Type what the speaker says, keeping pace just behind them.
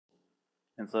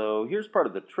And so here's part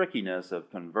of the trickiness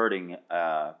of converting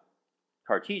a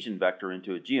Cartesian vector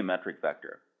into a geometric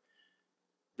vector.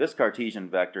 This Cartesian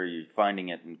vector, you're finding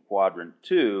it in quadrant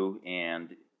 2,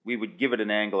 and we would give it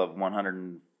an angle of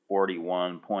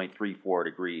 141.34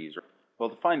 degrees.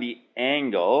 Well, to find the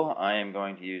angle, I am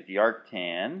going to use the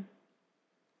arctan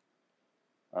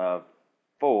of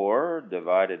 4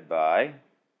 divided by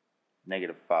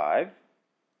 -5.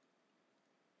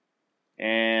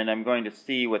 And I'm going to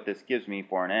see what this gives me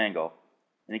for an angle.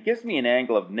 And it gives me an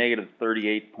angle of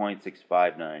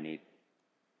 -38.659.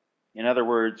 In other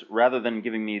words, rather than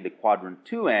giving me the quadrant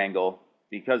 2 angle,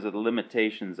 because of the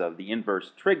limitations of the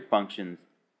inverse trig functions,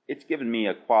 it's given me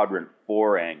a quadrant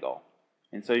 4 angle.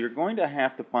 And so you're going to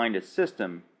have to find a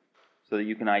system so that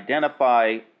you can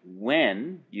identify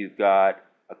when you've got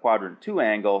a quadrant 2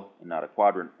 angle and not a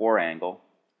quadrant 4 angle.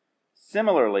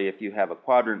 Similarly, if you have a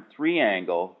quadrant 3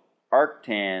 angle,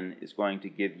 arctan is going to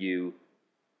give you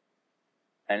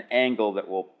an angle that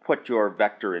will put your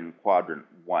vector in quadrant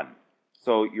 1.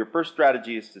 So your first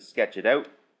strategy is to sketch it out.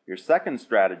 Your second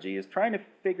strategy is trying to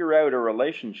figure out a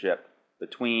relationship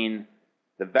between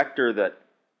the vector that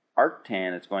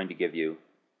arctan is going to give you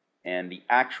and the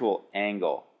actual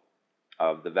angle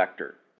of the vector.